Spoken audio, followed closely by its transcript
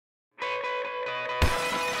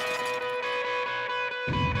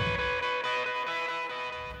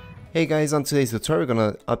Hey guys, on today's tutorial we're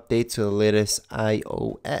gonna update to the latest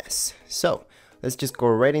iOS. So let's just go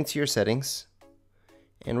right into your settings.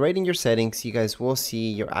 And right in your settings, you guys will see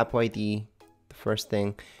your Apple ID, the first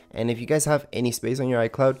thing. And if you guys have any space on your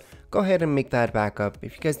iCloud, go ahead and make that backup.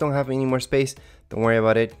 If you guys don't have any more space, don't worry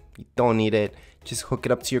about it. You don't need it. Just hook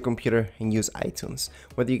it up to your computer and use iTunes.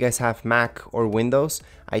 Whether you guys have Mac or Windows,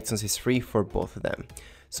 iTunes is free for both of them.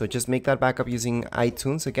 So just make that backup using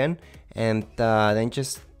iTunes again, and then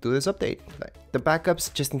just do this update. The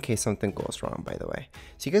backups just in case something goes wrong, by the way.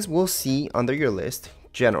 So you guys will see under your list,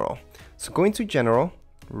 General. So go into General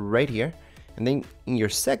right here, and then in your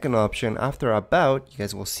second option after About, you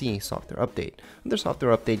guys will see Software Update. Under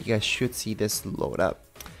Software Update, you guys should see this load up.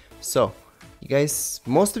 So you guys,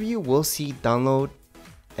 most of you will see Download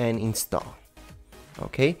and Install.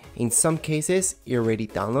 Okay, in some cases you already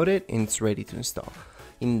downloaded and it's ready to install.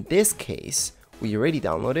 In this case, we already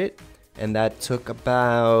downloaded, and that took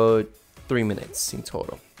about 3 minutes in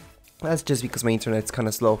total. That's just because my internet's kind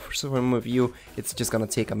of slow. For some of you, it's just gonna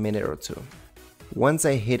take a minute or two. Once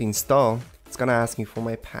I hit install, it's gonna ask me for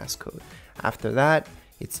my passcode. After that,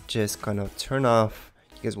 it's just gonna turn off.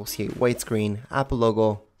 You guys will see a white screen, Apple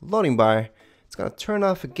logo, loading bar. It's gonna turn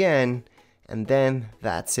off again, and then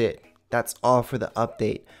that's it. That's all for the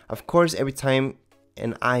update. Of course, every time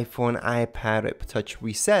an iPhone, iPad, or Touch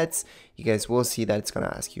resets, you guys will see that it's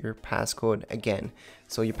gonna ask you your passcode again.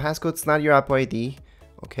 So your passcode's not your Apple ID,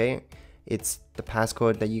 okay? It's the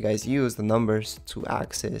passcode that you guys use, the numbers, to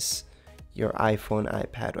access your iPhone,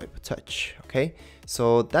 iPad, or Touch, okay?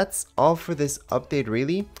 So that's all for this update,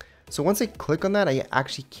 really. So once I click on that, I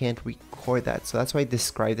actually can't record that. So that's why I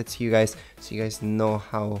described it to you guys, so you guys know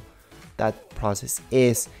how that process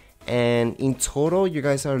is. And in total, you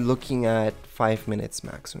guys are looking at 5 minutes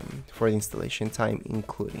maximum for the installation time,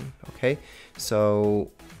 including, okay?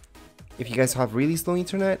 So if you guys have really slow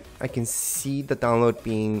internet, I can see the download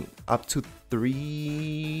being up to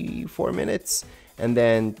 3-4 minutes, and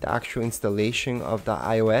then the actual installation of the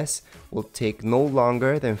iOS will take no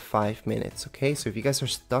longer than 5 minutes, okay? So if you guys are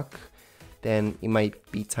stuck, then it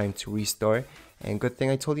might be time to restore. And good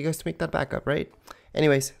thing I told you guys to make that backup, right?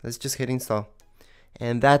 Anyways, let's just hit install.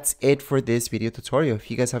 And that's it for this video tutorial. If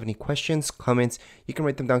you guys have any questions, comments, you can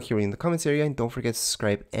write them down here in the comments area, and don't forget to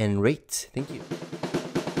subscribe and rate. Thank you.